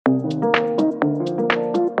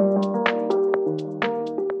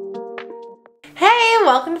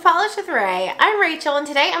Welcome to Polish with Ray. I'm Rachel and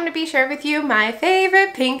today I'm going to be sharing with you my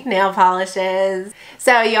favorite pink nail polishes.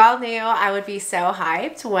 So y'all knew I would be so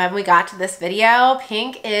hyped when we got to this video.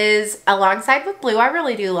 Pink is alongside with blue. I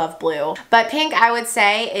really do love blue. But pink, I would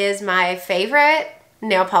say, is my favorite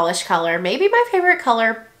nail polish color. Maybe my favorite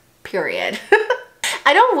color, period.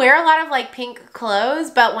 I don't wear a lot of like pink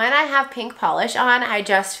clothes, but when I have pink polish on, I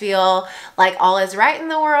just feel like all is right in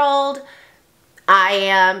the world. I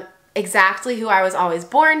am exactly who I was always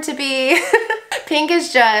born to be. Pink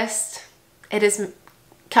is just, it is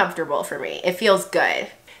comfortable for me. It feels good.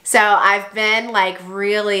 So I've been like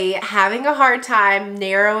really having a hard time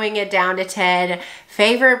narrowing it down to 10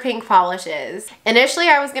 favorite pink polishes. Initially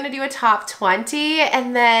I was gonna do a top 20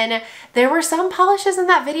 and then there were some polishes in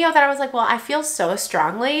that video that I was like, well, I feel so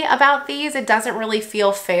strongly about these. It doesn't really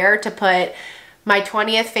feel fair to put my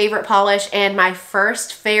 20th favorite polish and my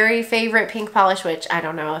first very favorite pink polish, which I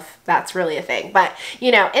don't know if that's really a thing, but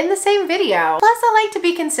you know, in the same video. Plus I like to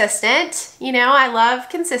be consistent, you know, I love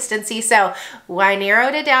consistency, so I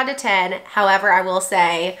narrowed it down to 10. However, I will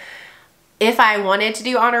say, if I wanted to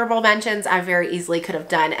do honorable mentions, I very easily could have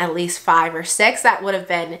done at least 5 or 6. That would have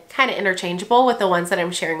been kind of interchangeable with the ones that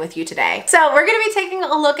I'm sharing with you today. So we're going to be taking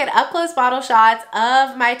a look at up-close bottle shots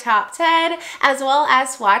of my top 10, as well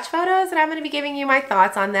as swatch photos, and I'm going to be giving you my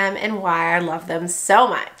thoughts on them and why I love them so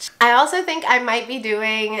much. I also think I might be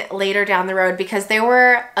doing later down the road, because there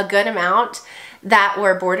were a good amount that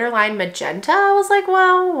were borderline magenta. I was like,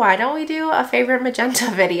 well, why don't we do a favorite magenta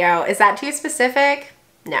video? Is that too specific?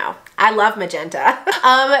 No, I love magenta.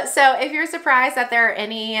 So if you're surprised that there are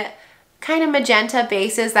any kind of magenta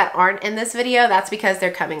bases that aren't in this video, that's because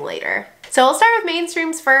they're coming later. So we'll start with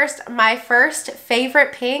mainstreams first. My first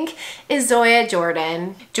favorite pink is Zoya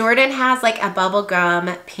Jordan. Jordan has like a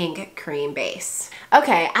bubblegum pink cream base.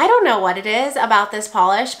 Okay, I don't know what it is about this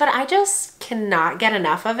polish, but I just cannot get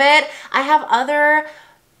enough of it. I have other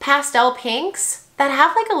pastel pinks that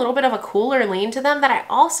have like a little bit of a cooler lean to them that I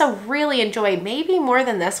also really enjoy, maybe more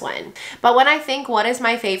than this one. But when I think what is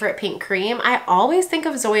my favorite pink cream, I always think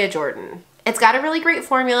of Zoya Jordan. It's got a really great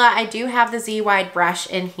formula. I do have the Z-Wide brush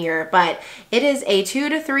in here, but it is a 2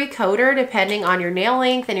 to 3 coater depending on your nail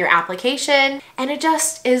length and your application. And it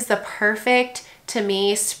just is the perfect, to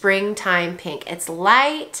me, springtime pink. It's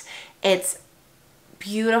light, it's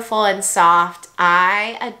beautiful and soft.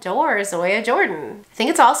 I adore Zoya Jordan. I think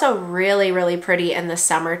it's also really, really pretty in the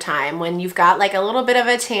summertime. When you've got like a little bit of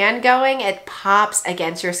a tan going, it pops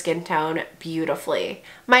against your skin tone beautifully.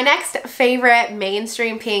 My next favorite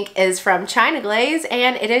mainstream pink is from China Glaze,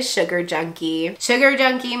 and it is Sugar Junkie. Sugar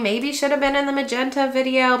Junkie maybe should have been in the magenta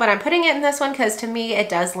video, but I'm putting it in this one because to me it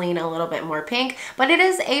does lean a little bit more pink, but it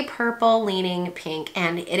is a purple leaning pink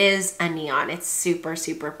and it is a neon. It's super,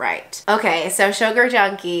 super bright. Okay, so Sugar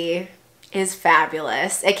Junkie is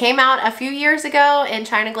fabulous. It came out a few years ago in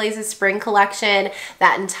China Glaze's spring collection.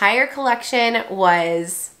 That entire collection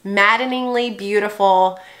was maddeningly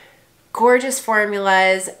beautiful, gorgeous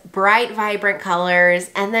formulas, bright, vibrant colors,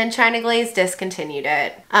 and then China Glaze discontinued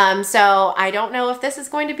it. So I don't know if this is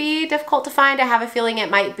going to be difficult to find. I have a feeling it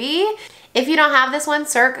might be. If you don't have this one,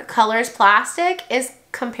 Cirque Colors Plastic is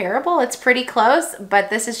comparable. It's pretty close, but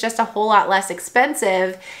this is just a whole lot less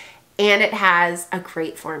expensive, and it has a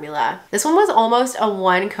great formula. This one was almost a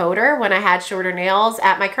 1 coater when I had shorter nails.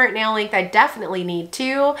 At my current nail length, I definitely need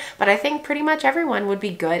 2, but I think pretty much everyone would be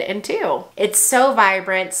good in 2. It's so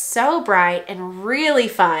vibrant, so bright, and really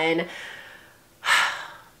fun.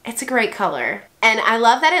 It's a great color. And I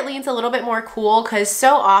love that it leans a little bit more cool, because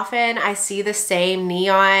so often I see the same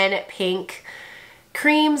neon pink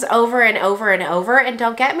creams over and over and over, and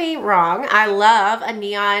don't get me wrong, I love a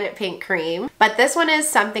neon pink cream, but this one is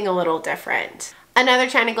something a little different. Another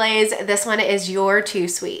China Glaze, this one is You're Too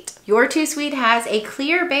Sweet. You're Too Sweet has a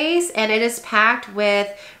clear base and it is packed with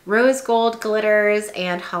rose gold glitters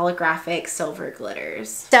and holographic silver glitters.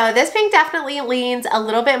 So this pink definitely leans a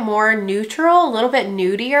little bit more neutral, a little bit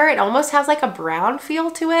nudier. It almost has like a brown feel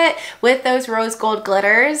to it with those rose gold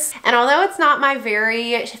glitters. And although it's not my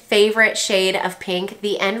very favorite shade of pink,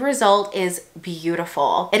 the end result is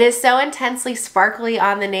beautiful. It is so intensely sparkly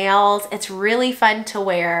on the nails. It's really fun to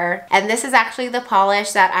wear. And this is actually the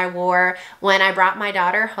polish that I wore when I brought my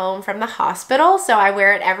daughter home from the hospital. So I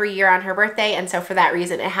wear it every year on her birthday. And so for that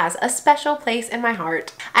reason, it has a special place in my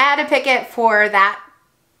heart. I had to pick it for that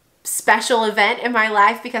special event in my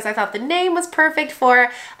life because I thought the name was perfect for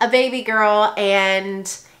a baby girl, and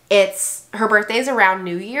her birthday is around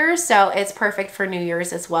New Year's, so it's perfect for New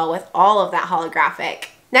Year's as well with all of that holographic.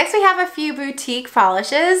 Next we have a few boutique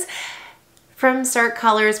polishes. From Cirque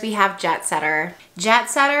Colors, we have Jet Setter.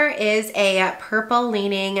 Jet Setter is a purple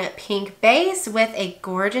leaning pink base with a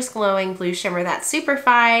gorgeous glowing blue shimmer that's super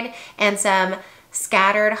fine and some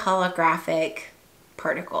scattered holographic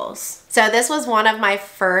particles. So this was one of my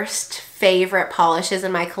first favorite polishes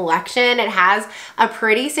in my collection. It has a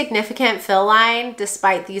pretty significant fill line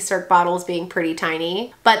despite these Cirque bottles being pretty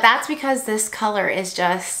tiny, but that's because this color is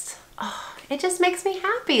just, oh, it just makes me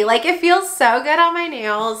happy. Like, it feels so good on my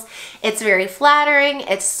nails. It's very flattering.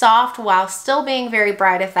 It's soft while still being very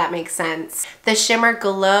bright, if that makes sense. The shimmer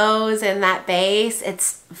glows in that base.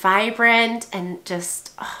 It's vibrant and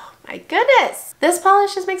just, oh my goodness. This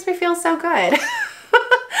polish just makes me feel so good.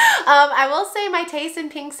 I will say my taste in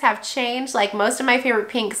pinks have changed. Like, most of my favorite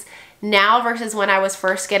pinks now versus when I was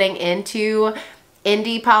first getting into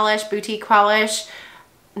indie polish, boutique polish.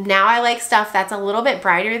 Now I like stuff that's a little bit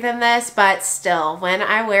brighter than this, but still, when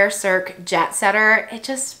I wear Cirque Jet Setter, it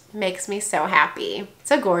just makes me so happy.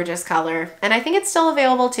 It's a gorgeous color, and I think it's still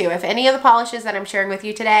available too. If any of the polishes that I'm sharing with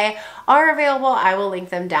you today are available, I will link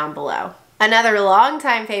them down below. Another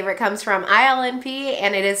longtime favorite comes from ILNP,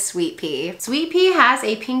 and it is Sweet Pea. Sweet Pea has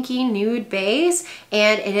a pinky nude base,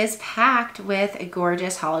 and it is packed with a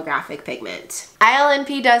gorgeous holographic pigment.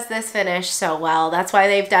 ILNP does this finish so well. That's why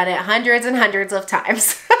they've done it hundreds and hundreds of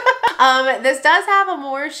times. This does have a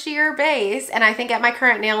more sheer base, and I think at my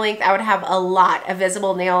current nail length, I would have a lot of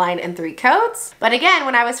visible nail line in 3 coats. But again,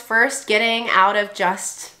 when I was first getting out of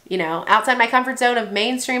just, you know, outside my comfort zone of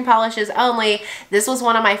mainstream polishes only, this was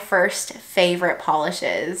one of my first favorite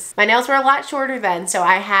polishes. My nails were a lot shorter then, so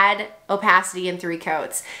I had opacity in 3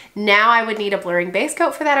 coats. Now I would need a blurring base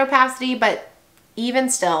coat for that opacity, but even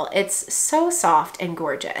still, it's so soft and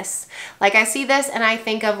gorgeous. Like, I see this and I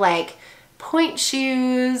think of like point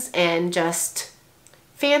shoes and just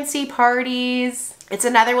fancy parties. It's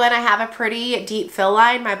another one. I have a pretty deep fill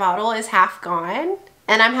line. My bottle is half gone.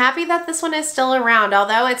 And I'm happy that this one is still around,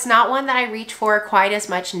 although it's not one that I reach for quite as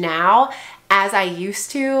much now as I used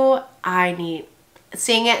to.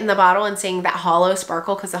 Seeing it in the bottle and seeing that hollow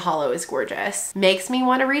sparkle, because the hollow is gorgeous, makes me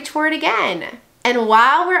want to reach for it again. And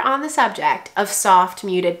while we're on the subject of soft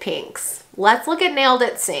muted pinks, let's look at Nailed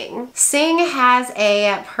It Sing. Sing has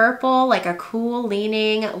a purple, like a cool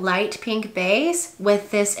leaning light pink base with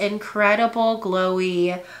this incredible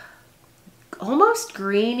glowy, almost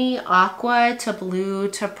greeny aqua to blue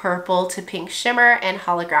to purple to pink shimmer and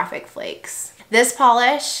holographic flakes. This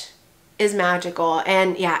polish is magical,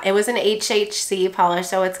 and yeah, it was an HHC polish,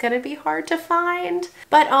 so it's gonna be hard to find,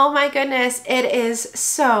 but oh my goodness, it is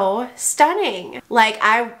so stunning. Like,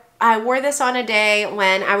 I wore this on a day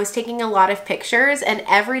when I was taking a lot of pictures, and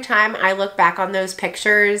every time I look back on those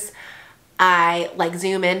pictures, I like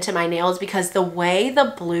zoom into my nails because the way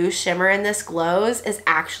the blue shimmer in this glows is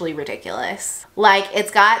actually ridiculous. Like,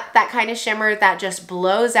 it's got that kind of shimmer that just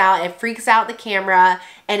blows out, it freaks out the camera,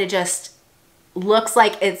 and it just looks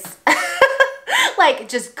like it's like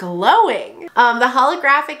just glowing. The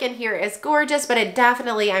holographic in here is gorgeous, but it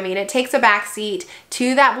definitely, I mean, it takes a back seat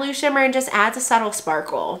to that blue shimmer and just adds a subtle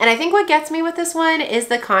sparkle. And I think what gets me with this one is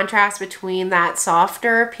the contrast between that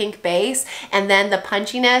softer pink base and then the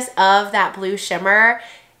punchiness of that blue shimmer.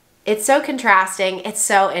 It's so contrasting. It's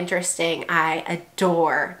so interesting. I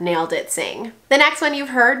adore Nailed It Sing. The next one you've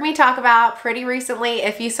heard me talk about pretty recently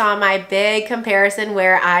if you saw my big comparison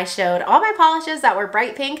where I showed all my polishes that were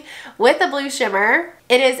bright pink with the blue shimmer.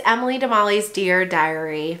 It is Emily Damali's Dear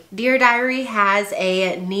Diary. Dear Diary has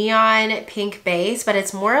a neon pink base, but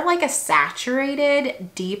it's more of like a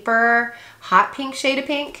saturated, deeper, hot pink shade of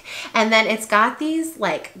pink. And then it's got these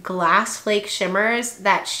like glass flake shimmers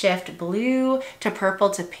that shift blue to purple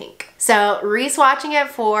to pink. So re-swatching it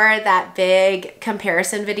for that big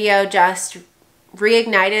comparison video just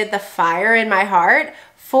reignited the fire in my heart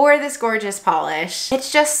for this gorgeous polish.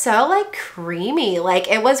 It's just so like creamy. Like,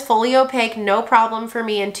 it was fully opaque, no problem for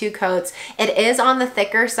me in 2 coats. It is on the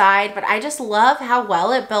thicker side, but I just love how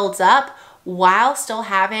well it builds up while still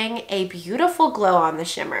having a beautiful glow on the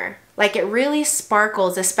shimmer. Like, it really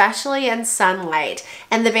sparkles, especially in sunlight.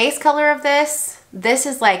 And the base color of this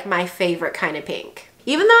is like my favorite kind of pink.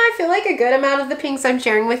 Even though I feel like a good amount of the pinks I'm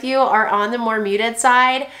sharing with you are on the more muted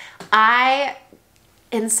side,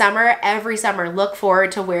 in summer, every summer, look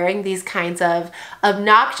forward to wearing these kinds of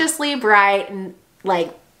obnoxiously bright and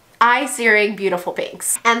like eye-searing beautiful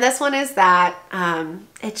pinks. And this one is that.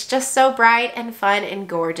 It's just so bright and fun and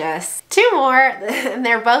gorgeous. 2 more, and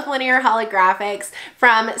they're both linear holographics.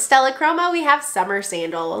 From Stella Chroma, we have Summer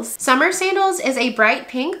Sandals. Summer Sandals is a bright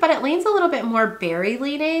pink, but it leans a little bit more berry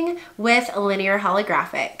leaning with a linear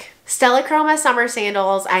holographic. Stella Chroma Summer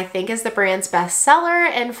Sandals, I think, is the brand's best seller,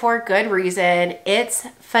 and for good reason. It's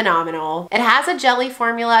phenomenal. It has a jelly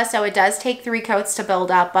formula, so it does take 3 coats to build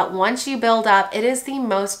up, but once you build up, it is the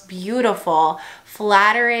most beautiful,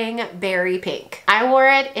 flattering berry pink. I wore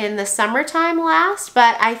it in the summertime last,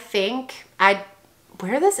 but I think I'd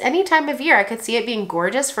wear this any time of year. I could see it being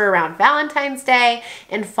gorgeous for around Valentine's Day.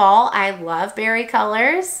 In fall, I love berry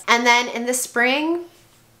colors. And then in the spring,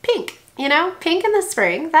 pink. You know, pink in the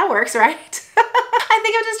spring, that works, right? I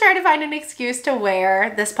think I'm just trying to find an excuse to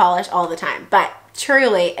wear this polish all the time, but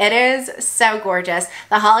truly, it is so gorgeous.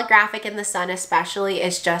 The holographic in the sun especially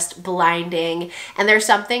is just blinding, and there's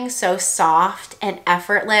something so soft and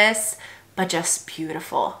effortless, but just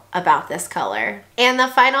beautiful about this color. And the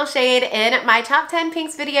final shade in my top 10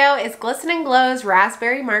 pinks video is Glisten and Glow's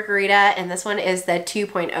Raspberry Margarita, and this one is the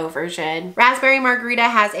 2.0 version. Raspberry Margarita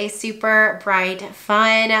has a super bright,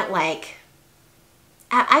 fun, like,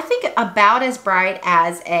 I think about as bright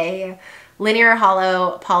as a linear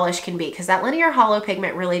hollow polish can be, because that linear hollow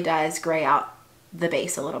pigment really does gray out the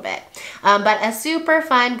base a little bit. But a super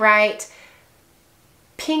fun, bright,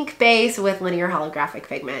 pink base with linear holographic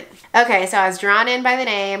pigment. Okay, so I was drawn in by the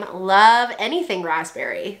name. Love anything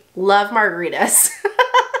raspberry. Love margaritas.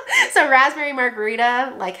 So Raspberry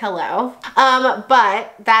Margarita, like, hello.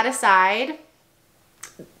 But that aside,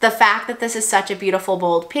 the fact that this is such a beautiful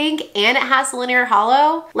bold pink and it has linear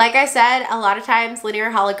hollow, like I said, a lot of times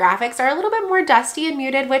linear holographics are a little bit more dusty and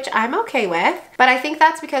muted, which I'm okay with, but I think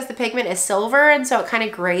that's because the pigment is silver and so it kind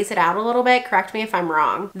of grays it out a little bit. Correct me if I'm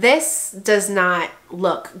wrong. This does not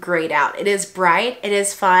look grayed out. It is bright, it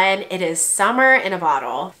is fun, it is summer in a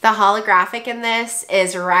bottle. The holographic in this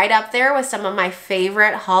is right up there with some of my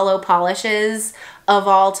favorite hollow polishes of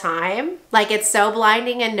all time. Like, it's so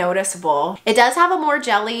blinding and noticeable. It does have a more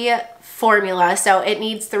jelly formula, so it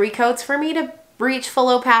needs 3 coats for me to reach full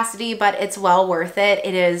opacity, but it's well worth it.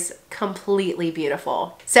 It is completely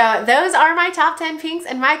beautiful. So those are my top 10 pinks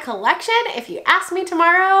in my collection. If you ask me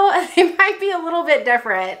tomorrow, they might be a little bit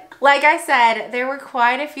different. Like I said, there were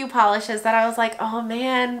quite a few polishes that I was like, oh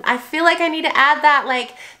man, I feel like I need to add that.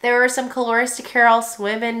 Like, there were some Colores de Carol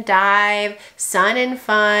Swim and Dive, Sun and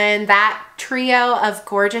Fun, that trio of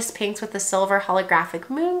gorgeous pinks with the silver holographic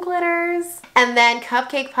moon glitters, and then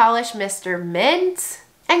Cupcake Polish Mr. Mint,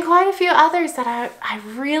 and quite a few others that I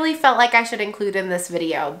really felt like I should include in this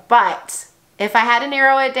video. But if I had to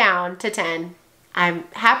narrow it down to 10, I'm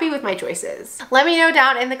happy with my choices. Let me know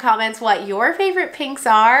down in the comments what your favorite pinks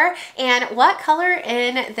are and what color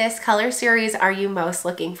in this color series are you most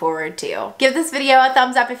looking forward to. Give this video a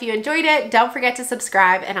thumbs up if you enjoyed it. Don't forget to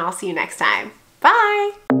subscribe, and I'll see you next time.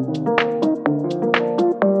 Bye!